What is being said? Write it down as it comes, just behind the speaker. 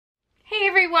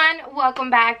everyone, welcome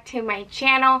back to my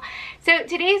channel. So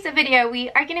today's video we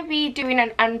are going to be doing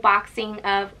an unboxing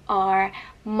of our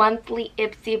monthly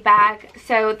Ipsy bag.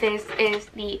 So this is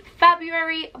the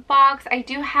February box. I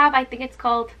do have, I think it's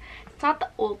called, it's not the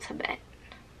ultimate,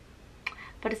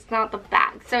 but it's not the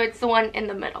bag, so it's the one in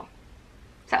the middle.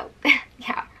 So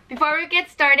yeah, before we get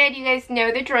started, you guys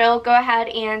know the drill. Go ahead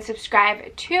and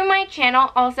subscribe to my channel.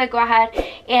 Also go ahead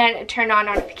and turn on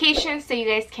notifications so you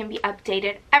guys can be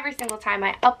updated every single time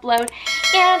I upload.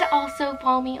 And also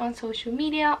follow me on social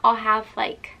media. I'll have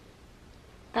like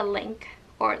the link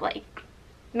or like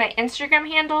my Instagram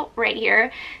handle right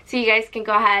here, so you guys can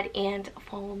go ahead and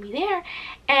follow me there.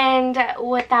 And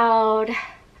without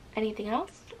anything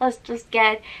else, let's just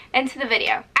get into the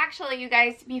video. Actually, you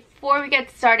guys, before we get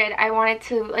started, I wanted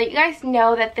to let you guys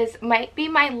know that this might be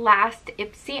my last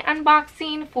Ipsy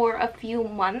unboxing for a few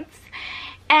months.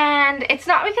 And it's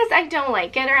not because I don't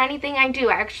like it or anything. I do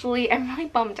actually. I'm really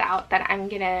bummed out that I'm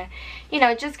gonna, you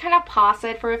know, just kind of pause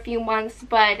it for a few months.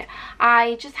 But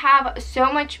I just have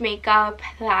so much makeup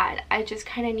that I just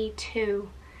kind of need to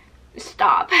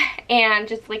stop and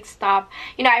just like stop.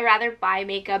 You know, I'd rather buy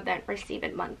makeup than receive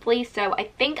it monthly, so I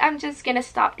think I'm just gonna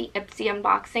stop the Ipsy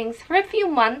unboxings for a few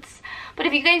months. But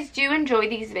if you guys do enjoy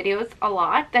these videos a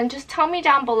lot, then just tell me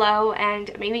down below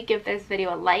and maybe give this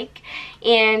video a like,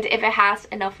 and if it has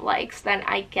enough likes, then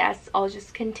I guess I'll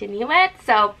just continue it.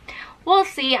 So we'll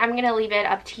see. I'm gonna leave it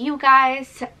up to you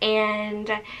guys. And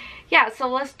yeah, so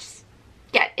let's just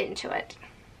get into it.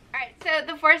 Alright,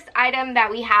 so the first item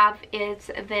that we have is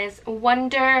this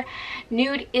Wonder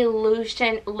Nude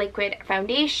Illusion Liquid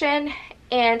Foundation,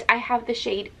 and I have the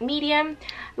shade medium.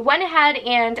 I went ahead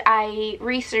and I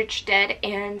researched it,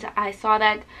 and I saw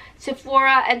that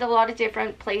Sephora and a lot of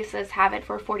different places have it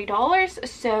for $40,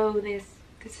 so this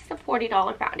is a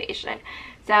 $40 foundation.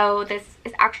 So this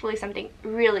is actually something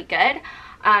really good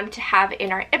to have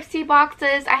in our Ipsy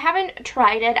boxes. I haven't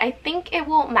tried it. I think it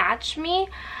will match me.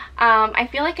 I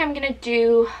feel like I'm gonna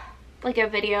do like a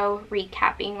video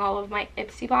recapping all of my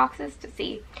Ipsy boxes to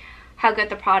see how good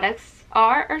the products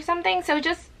are or something. So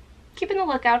just keep in the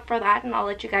lookout for that, and I'll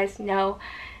let you guys know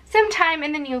sometime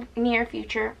in the near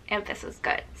future if this is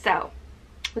good. So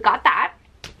we got that.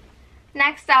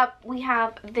 Next up, we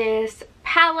have this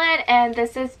palette, and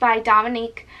this is by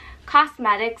Dominique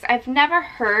Cosmetics. I've never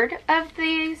heard of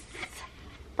this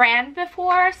brand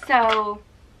before, so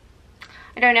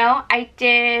I don't know. I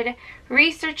did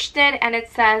researched it, and it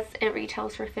says it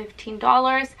retails for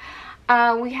 $15.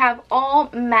 We have all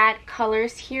matte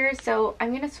colors here, so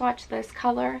I'm gonna swatch this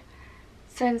color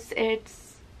since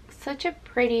it's such a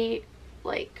pretty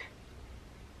like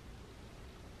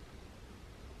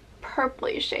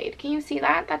purpley shade. Can you see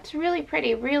that? That's really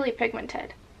pretty, really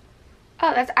pigmented.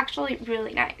 Oh, that's actually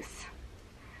really nice.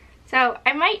 So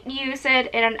I might use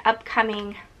it in an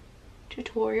upcoming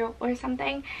tutorial or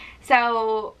something.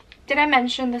 So did I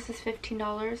mention this is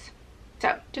 $15?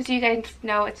 So just so you guys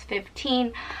know, it's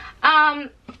 $15.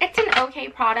 It's an okay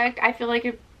product. I feel like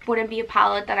it wouldn't be a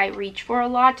palette that I reach for a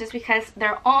lot, just because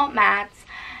they're all mattes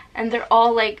and they're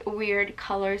all like weird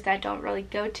colors that don't really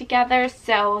go together.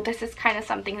 So this is kind of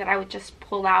something that I would just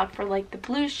pull out for like the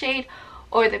blue shade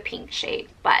or the pink shade,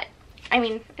 but I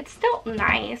mean, it's still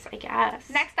nice, I guess.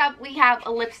 Next up, we have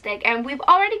a lipstick, and we've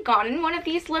already gotten one of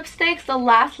these lipsticks. The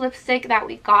last lipstick that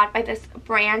we got by this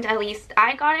brand, at least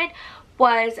I got it,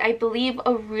 was, I believe,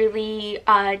 a really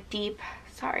deep,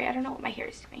 sorry, I don't know what my hair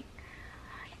is doing,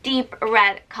 deep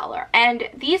red color. And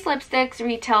these lipsticks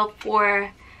retail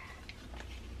for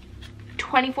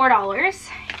 $24,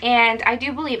 and I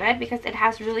do believe it because it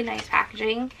has really nice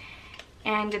packaging.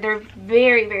 And they're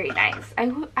very, very nice.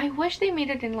 I wish they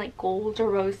made it in like gold or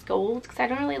rose gold, because I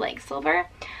don't really like silver.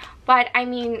 But I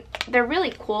mean, they're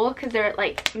really cool because they're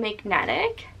like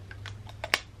magnetic.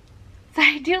 So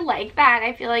I do like that.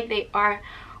 I feel like they are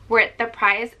worth the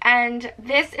price. And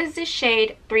this is the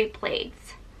shade 3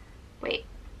 Plates. Wait,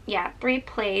 yeah, 3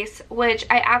 Plates, which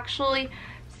I actually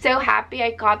so happy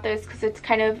I got this because it's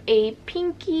kind of a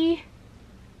pinky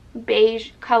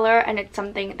beige color, and it's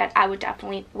something that I would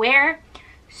definitely wear.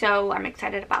 So I'm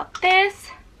excited about this,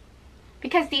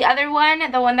 because the other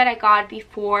one, the one that I got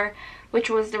before, which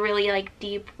was the really like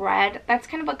deep red, that's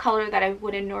kind of a color that I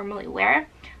wouldn't normally wear,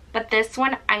 but this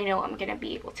one I know I'm gonna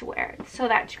be able to wear it, so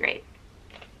that's great.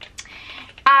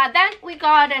 Then we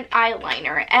got an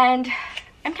eyeliner, and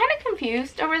I'm kind of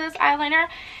confused over this eyeliner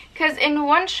because in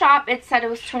one shop it said it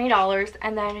was $20,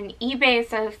 and then in eBay it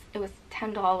says it was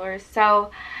 $10,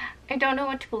 so I don't know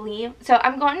what to believe. So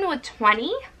I'm going with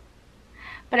 20,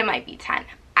 but it might be 10.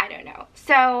 I don't know.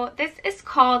 So this is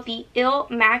called the Il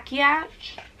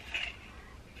Maquillage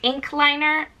ink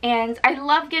liner, and I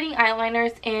love getting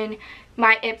eyeliners in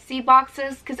my Ipsy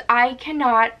boxes because I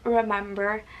cannot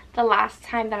remember the last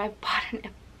time that I bought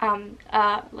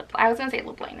I was gonna say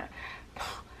lip liner.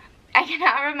 I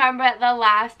cannot remember the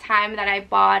last time that I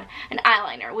bought an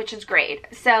eyeliner, which is great.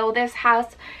 So this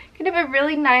has kind of a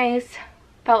really nice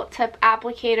felt tip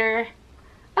applicator.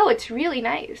 Oh, it's really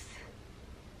nice.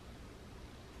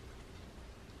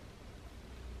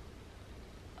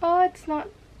 Oh, it's not,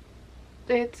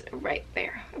 it's right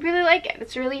there. I really like it.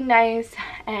 It's really nice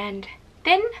and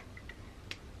thin.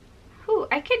 Ooh,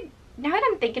 I could, now that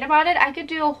I'm thinking about it, I could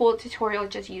do a whole tutorial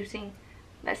just using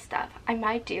this stuff. I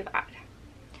might do that.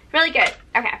 Really good.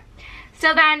 Okay,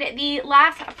 so then the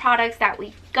last products that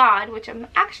we got, which I'm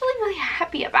actually really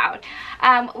happy about,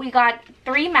 we got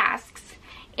 3 masks,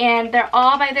 and they're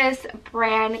all by this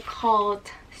brand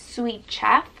called Sweet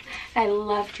Chef. I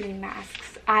love doing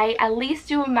masks. I at least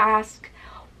do a mask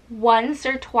once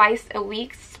or twice a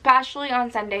week, especially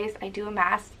on Sundays. I do a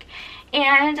mask,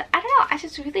 and I don't know, I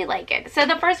just really like it. So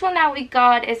the first one that we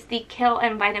got is the Kill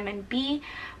and Vitamin B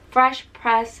Fresh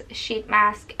Press Sheet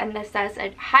Mask, and this says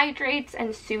it hydrates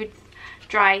and soothes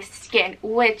dry skin,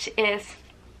 which is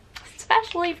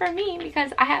especially for me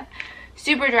because I have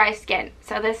super dry skin.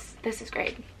 So this is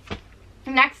great.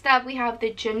 Next up, we have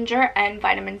the Ginger and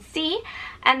Vitamin C,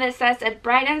 and this says it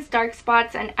brightens dark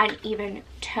spots and uneven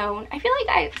tone. I feel like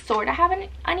I sort of have an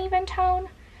uneven tone.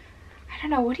 I don't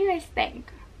know, what do you guys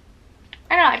think?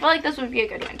 I don't know, I feel like this would be a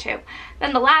good one too.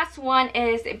 Then the last one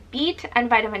is Beet and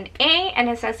Vitamin A, and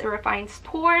it says it refines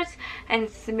pores and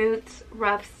smooths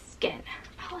rough skin.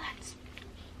 Oh, it's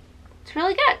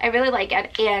really good. I really like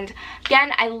it. And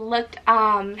again, I looked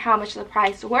how much the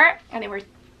price were, and they were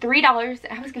 $3.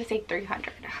 I was gonna say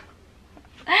 $300.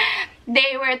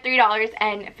 They were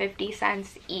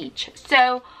 $3.50 each.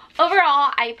 So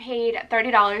overall, I paid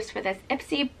 $30 for this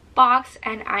Ipsy box,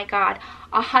 and I got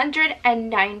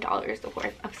 $109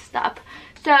 worth of stuff.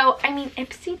 So I mean,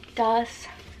 Ipsy does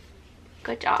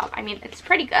good job. I mean, it's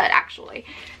pretty good actually.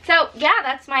 So yeah,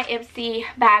 that's my Ipsy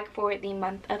bag for the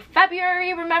month of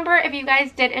February. Remember, if you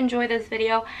guys did enjoy this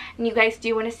video and you guys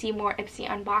do want to see more Ipsy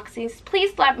unboxings,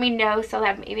 please let me know so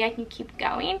that maybe I can keep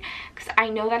going, because I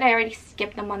know that I already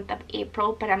skipped the month of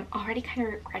April, but I'm already kind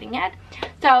of regretting it.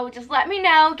 So just let me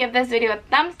know, give this video a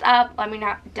thumbs up, let me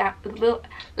know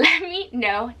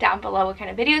down below what kind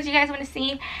of videos you guys want to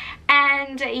see.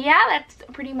 And yeah, that's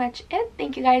pretty much it.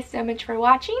 Thank you guys so much for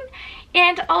watching,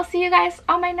 and I'll see you guys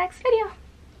on my next video.